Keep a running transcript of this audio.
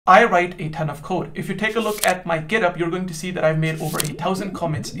I write a ton of code. If you take a look at my GitHub, you're going to see that I've made over 8,000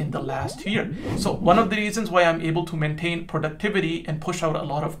 commits in the last year. So one of the reasons why I'm able to maintain productivity and push out a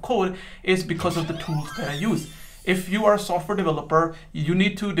lot of code is because of the tools that I use. If you are a software developer, you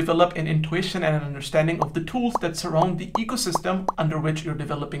need to develop an intuition and an understanding of the tools that surround the ecosystem under which you're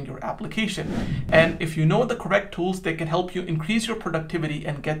developing your application. And if you know the correct tools, they can help you increase your productivity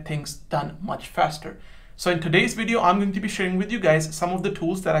and get things done much faster. So in today's video, I'm going to be sharing with you guys some of the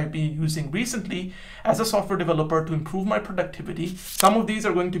tools that I've been using recently as a software developer to improve my productivity. Some of these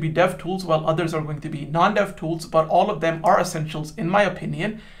are going to be dev tools, while others are going to be non-dev tools, but all of them are essentials in my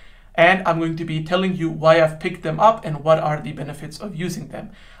opinion. And I'm going to be telling you why I've picked them up and what are the benefits of using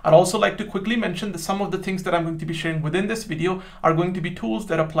them. I'd also like to quickly mention that some of the things that I'm going to be sharing within this video are going to be tools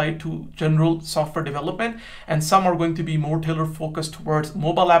that apply to general software development, and some are going to be more tailored focused towards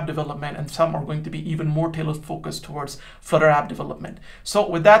mobile app development, and some are going to be even more tailored focused towards Flutter app development. So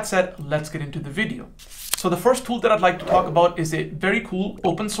with that said, let's get into the video. So the first tool that I'd like to talk about is a very cool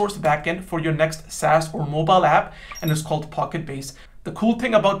open source backend for your next SaaS or mobile app, and it's called PocketBase. The cool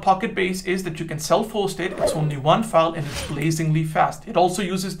thing about PocketBase is that you can self-host it. It's only one file and it's blazingly fast. It also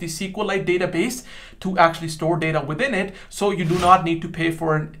uses the SQLite database to actually store data within it, so you do not need to pay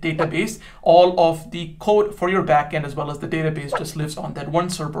for a database. All of the code for your backend as well as the database just lives on that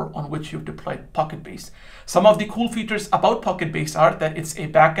one server on which you've deployed PocketBase. Some of the cool features about PocketBase are that it's a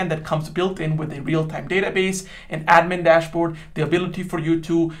backend that comes built in with a real-time database, an admin dashboard, the ability for you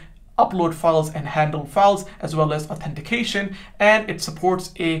to upload files and handle files, as well as authentication, and it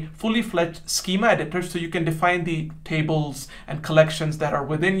supports a fully fledged schema editor, so you can define the tables and collections that are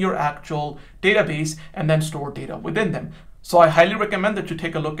within your actual database and then store data within them. So I highly recommend that you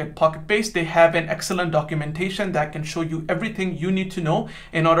take a look at PocketBase. They have an excellent documentation that can show you everything you need to know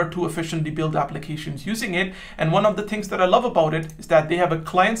in order to efficiently build applications using it. And one of the things that I love about it is that they have a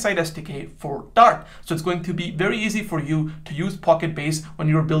client-side SDK for Dart. So it's going to be very easy for you to use PocketBase when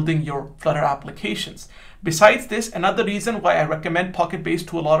you're building your Flutter applications. Besides this, another reason why I recommend PocketBase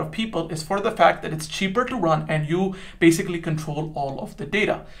to a lot of people is for the fact that it's cheaper to run and you basically control all of the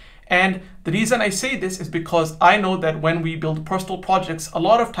data. And the reason I say this is because I know that when we build personal projects, a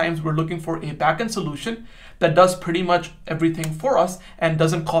lot of times we're looking for a backend solution that does pretty much everything for us and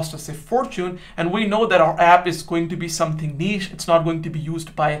doesn't cost us a fortune. And we know that our app is going to be something niche. It's not going to be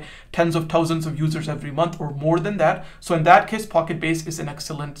used by tens of thousands of users every month or more than that. So in that case, PocketBase is an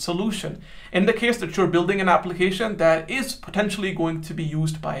excellent solution. In the case that you're building an application that is potentially going to be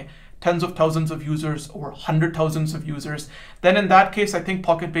used by tens of thousands of users or 100,000s of users, then in that case, I think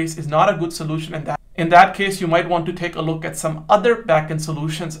PocketBase is not a good solution. In that case, you might want to take a look at some other backend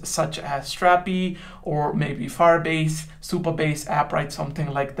solutions such as Strapi or maybe Firebase, Supabase, AppWrite,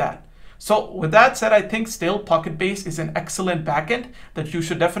 something like that. So with that said, I think still PocketBase is an excellent backend that you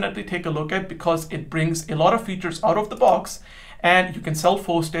should definitely take a look at because it brings a lot of features out of the box, and you can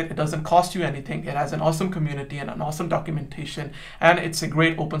self-host it. It doesn't cost you anything. It has an awesome community and an awesome documentation, and it's a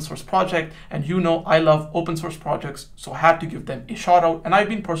great open source project. And you know I love open source projects, so I had to give them a shout out. And I've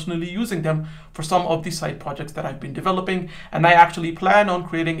been personally using them for some of the side projects that I've been developing. And I actually plan on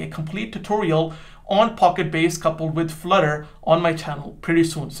creating a complete tutorial on PocketBase coupled with Flutter on my channel pretty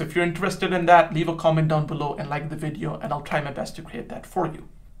soon. So if you're interested in that, leave a comment down below and like the video, and I'll try my best to create that for you.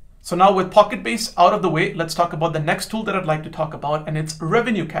 So now with PocketBase out of the way, let's talk about the next tool that I'd like to talk about, and it's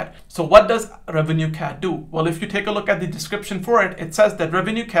RevenueCat. So what does RevenueCat do? Well, if you take a look at the description for it, it says that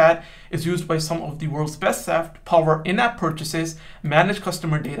RevenueCat is used by some of the world's best staff to power in-app purchases, manage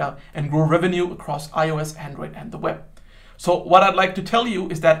customer data, and grow revenue across iOS, Android, and the web. So what I'd like to tell you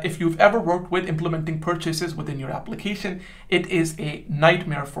is that if you've ever worked with implementing purchases within your application, it is a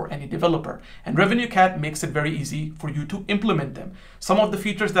nightmare for any developer. And RevenueCat makes it very easy for you to implement them. Some of the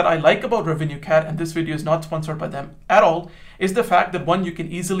features that I like about RevenueCat, and this video is not sponsored by them at all, is the fact that one, you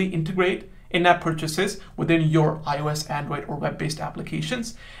can easily integrate in-app purchases within your iOS, Android, or web-based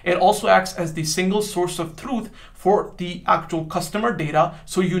applications. It also acts as the single source of truth for the actual customer data,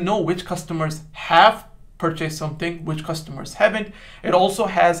 so you know which customers have purchase something, which customers haven't. It also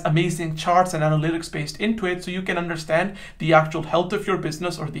has amazing charts and analytics based into it, so you can understand the actual health of your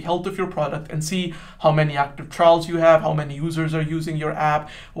business or the health of your product and see how many active trials you have, how many users are using your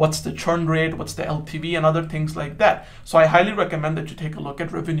app, what's the churn rate, what's the LTV, and other things like that. So I highly recommend that you take a look at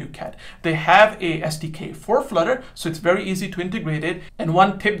RevenueCat. They have a SDK for Flutter, so it's very easy to integrate it. And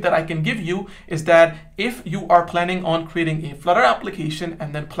one tip that I can give you is that if you are planning on creating a Flutter application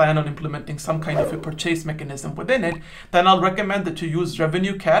and then plan on implementing some kind of a purchase mechanism within it, then I'll recommend that you use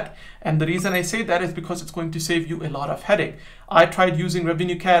RevenueCat. And the reason I say that is because it's going to save you a lot of headache. I tried using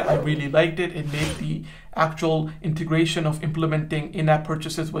RevenueCat. I really liked it. It made the actual integration of implementing in-app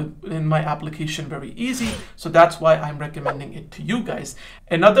purchases within my application very easy. So that's why I'm recommending it to you guys.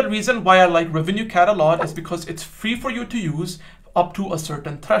 Another reason why I like RevenueCat a lot is because it's free for you to use up to a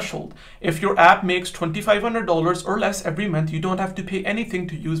certain threshold. If your app makes $2,500 or less every month, you don't have to pay anything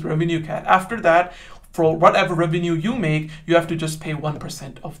to use RevenueCat. After that, for whatever revenue you make, you have to just pay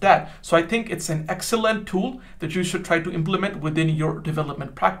 1% of that. So I think it's an excellent tool that you should try to implement within your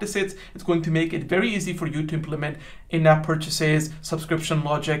development practices. It's going to make it very easy for you to implement in-app purchases, subscription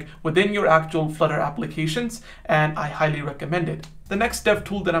logic within your actual Flutter applications, and I highly recommend it. The next dev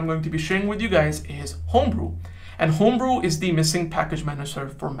tool that I'm going to be sharing with you guys is HomeBrew. And HomeBrew is the missing package manager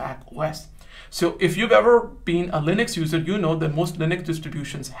for Mac OS. So if you've ever been a Linux user, you know that most Linux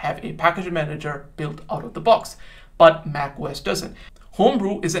distributions have a package manager built out of the box, but Mac OS doesn't.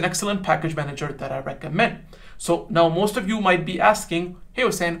 HomeBrew is an excellent package manager that I recommend. So now most of you might be asking, hey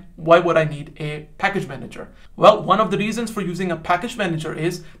Hussain, why would I need a package manager? Well, one of the reasons for using a package manager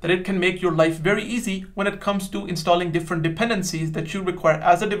is that it can make your life very easy when it comes to installing different dependencies that you require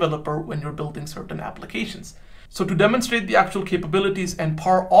as a developer when you're building certain applications. So to demonstrate the actual capabilities and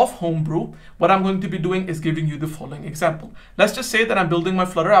power of HomeBrew, what I'm going to be doing is giving you the following example. Let's just say that I'm building my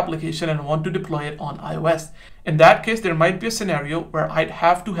Flutter application and I want to deploy it on iOS. In that case, there might be a scenario where I'd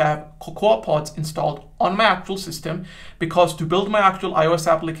have to have Cocoa Pods installed on my actual system, because to build my actual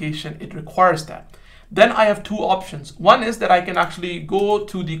iOS application, it requires that. Then I have two options. One is that I can actually go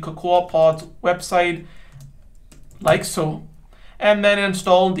to the Cocoa Pods website like so, and then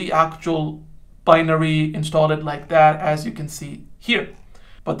install the actual binary, install it like that, as you can see here.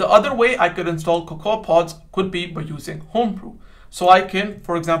 But the other way I could install Cocoa Pods could be by using HomeBrew. So I can,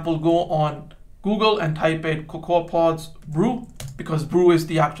 for example, go on Google and type in Cocoa Pods brew, because brew is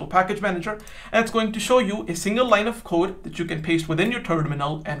the actual package manager, and it's going to show you a single line of code that you can paste within your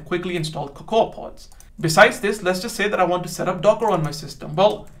terminal and quickly install Cocoa Pods. Besides this, let's just say that I want to set up Docker on my system.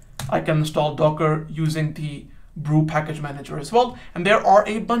 Well, I can install Docker using the Brew package manager as well, and there are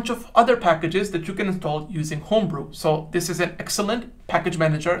a bunch of other packages that you can install using HomeBrew. So this is an excellent package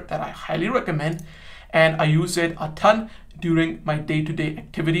manager that I highly recommend, and I use it a ton during my day-to-day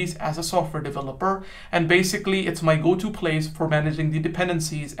activities as a software developer. And basically it's my go-to place for managing the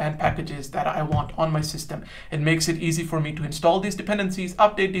dependencies and packages that I want on my system. It makes it easy for me to install these dependencies,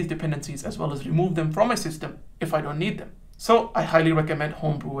 update these dependencies, as well as remove them from my system if I don't need them. So I highly recommend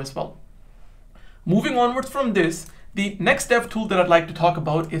HomeBrew as well. Moving onwards from this, the next dev tool that I'd like to talk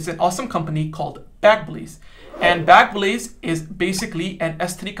about is an awesome company called BackBlaze. And BackBlaze is basically an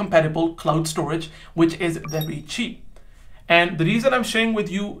S3 compatible cloud storage, which is very cheap. And the reason I'm sharing with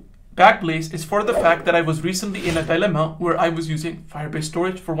you BackBlaze is for the fact that I was recently in a dilemma where I was using Firebase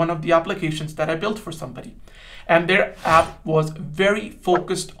storage for one of the applications that I built for somebody. And their app was very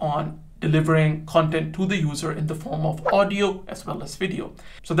focused on delivering content to the user in the form of audio as well as video.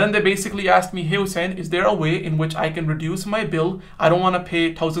 So then they basically asked me, hey Hussain, is there a way in which I can reduce my bill? I don't want to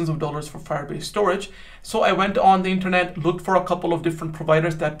pay thousands of dollars for Firebase storage. So I went on the internet, looked for a couple of different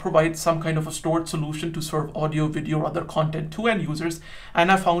providers that provide some kind of a storage solution to serve audio, video, or other content to end users,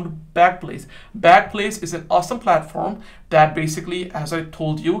 and I found BackBlaze. BackBlaze is an awesome platform that basically, as I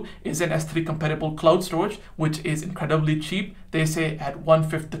told you, is an S3 compatible cloud storage, which is incredibly cheap. They say at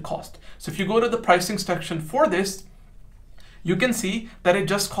 1/5 the cost. So if you go to the pricing section for this, you can see that it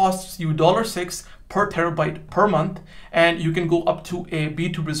just costs you $6 per terabyte per month, and you can go up to a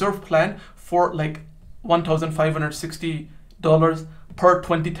B2 reserve plan for like $1,560 per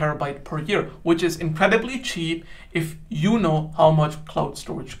 20 terabyte per year, which is incredibly cheap if you know how much cloud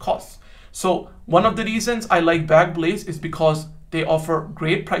storage costs. So one of the reasons I like BackBlaze is because they offer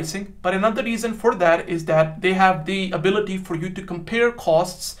great pricing, but another reason for that is that they have the ability for you to compare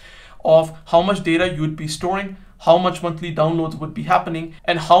costs of how much data you would be storing, how much monthly downloads would be happening,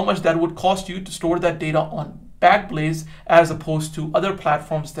 and how much that would cost you to store that data on BackBlaze as opposed to other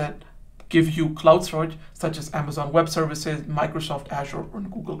platforms that give you cloud storage such as Amazon Web Services, Microsoft Azure, or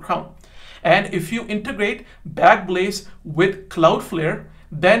Google Cloud. And if you integrate BackBlaze with Cloudflare,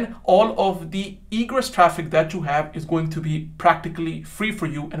 then all of the egress traffic that you have is going to be practically free for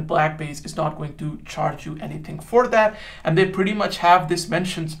you, and BackBlaze is not going to charge you anything for that. And they pretty much have this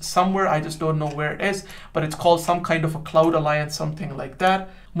mentioned somewhere, I just don't know where it is, but it's called some kind of a cloud alliance, something like that.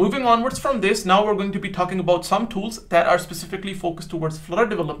 Moving onwards from this, now we're going to be talking about some tools that are specifically focused towards Flutter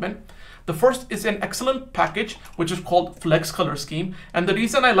development. The first is an excellent package, which is called FlexColor Scheme. And the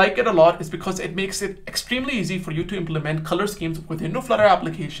reason I like it a lot is because it makes it extremely easy for you to implement color schemes within your Flutter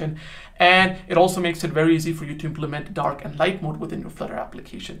application. And it also makes it very easy for you to implement dark and light mode within your Flutter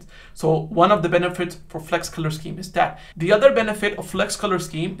applications. So one of the benefits for FlexColor Scheme is that. The other benefit of FlexColor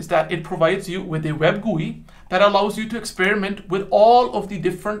Scheme is that it provides you with a web GUI that allows you to experiment with all of the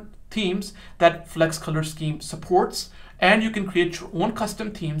different themes that FlexColor Scheme supports. And you can create your own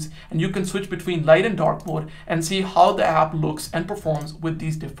custom themes, and you can switch between light and dark mode and see how the app looks and performs with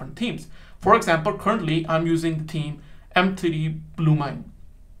these different themes. For example, currently I'm using the theme M3 Blue Mine,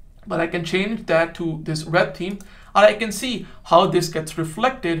 but I can change that to this red theme, and I can see how this gets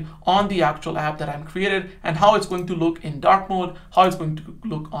reflected on the actual app that I'm created and how it's going to look in dark mode, how it's going to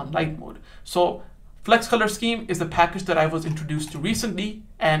look on light mode. So FlexColor Scheme is the package that I was introduced to recently,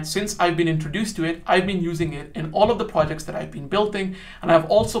 and since I've been introduced to it, I've been using it in all of the projects that I've been building, and I've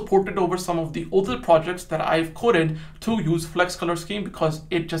also ported over some of the other projects that I've coded to use FlexColor Scheme because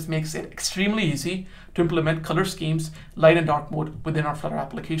it just makes it extremely easy to implement color schemes, light and dark mode within our Flutter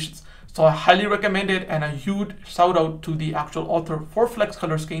applications. So I highly recommend it, and a huge shout out to the actual author for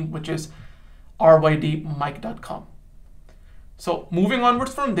FlexColor Scheme, which is rydmike.com. So moving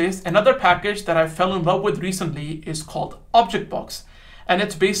onwards from this, another package that I fell in love with recently is called ObjectBox. And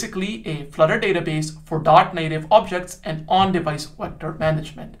it's basically a Flutter database for .native objects and on-device vector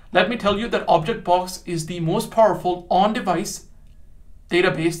management. Let me tell you that ObjectBox is the most powerful on-device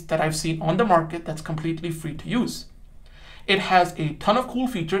database that I've seen on the market that's completely free to use. It has a ton of cool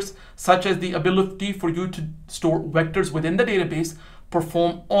features, such as the ability for you to store vectors within the database,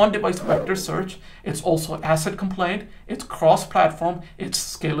 perform on-device vector search. It's also asset compliant, it's cross-platform,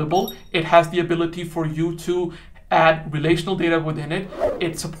 it's scalable, it has the ability for you to add relational data within it,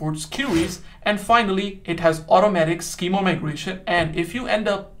 it supports queries, and finally, it has automatic schema migration. And if you end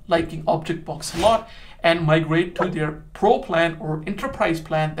up liking ObjectBox a lot and migrate to their Pro plan or Enterprise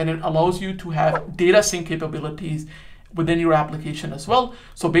plan, then it allows you to have data sync capabilities within your application as well.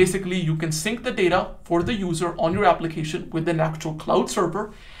 So basically you can sync the data for the user on your application with an actual cloud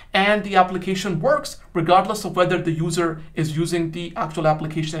server, and the application works regardless of whether the user is using the actual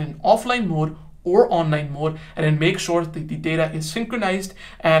application in offline mode or online mode, and it makes sure that the data is synchronized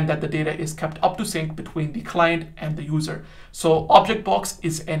and that the data is kept up to sync between the client and the user. So ObjectBox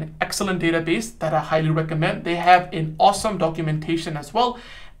is an excellent database that I highly recommend. They have an awesome documentation as well,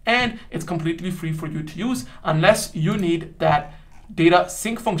 and it's completely free for you to use unless you need that data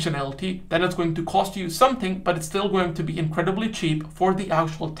sync functionality. Then it's going to cost you something, but it's still going to be incredibly cheap for the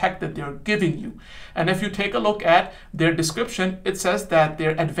actual tech that they're giving you. And if you take a look at their description, it says that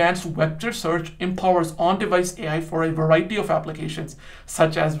their advanced vector search empowers on-device AI for a variety of applications,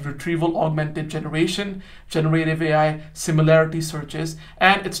 such as retrieval augmented generation, generative AI, similarity searches,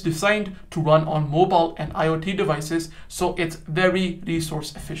 and it's designed to run on mobile and IoT devices, so it's very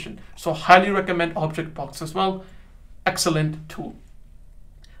resource efficient. So highly recommend ObjectBox as well. Excellent tool.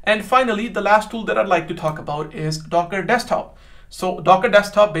 And finally, the last tool that I'd like to talk about is Docker Desktop. So Docker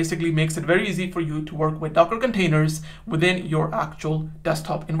Desktop basically makes it very easy for you to work with Docker containers within your actual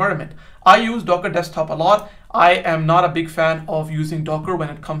desktop environment. I use Docker Desktop a lot. I am not a big fan of using Docker when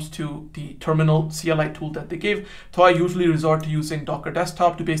it comes to the terminal CLI tool that they give. So I usually resort to using Docker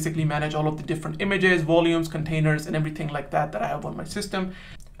Desktop to basically manage all of the different images, volumes, containers, and everything like that that I have on my system.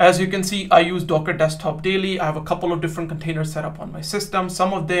 As you can see, I use Docker Desktop daily. I have a couple of different containers set up on my system.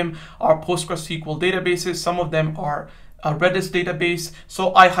 Some of them are PostgreSQL databases. Some of them are a Redis database.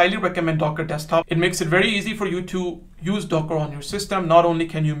 So I highly recommend Docker Desktop. It makes it very easy for you to use Docker on your system. Not only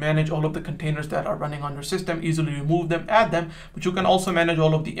can you manage all of the containers that are running on your system, easily remove them, add them, but you can also manage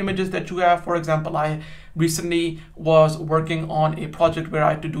all of the images that you have. For example, I recently was working on a project where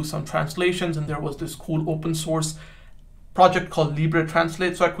I had to do some translations, and there was this cool open source project called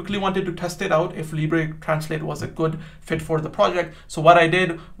LibreTranslate. So I quickly wanted to test it out if LibreTranslate was a good fit for the project. So what I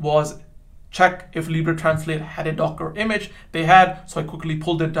did was check if LibreTranslate had a Docker image. They had, so I quickly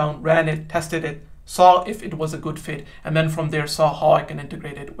pulled it down, ran it, tested it, saw if it was a good fit, and then from there saw how I can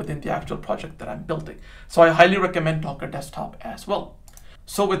integrate it within the actual project that I'm building. So I highly recommend Docker Desktop as well.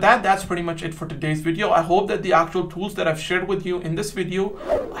 So with that, that's pretty much it for today's video. I hope that the actual tools that I've shared with you in this video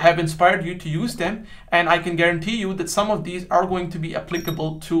have inspired you to use them, and I can guarantee you that some of these are going to be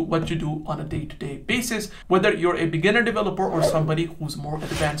applicable to what you do on a day-to-day basis, whether you're a beginner developer or somebody who's more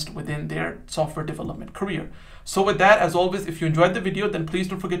advanced within their software development career. So with that, as always, if you enjoyed the video, then please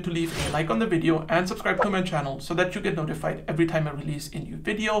don't forget to leave a like on the video and subscribe to my channel so that you get notified every time I release a new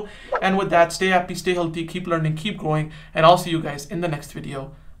video. And with that, stay happy, stay healthy, keep learning, keep growing, and I'll see you guys in the next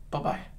video. Bye-bye.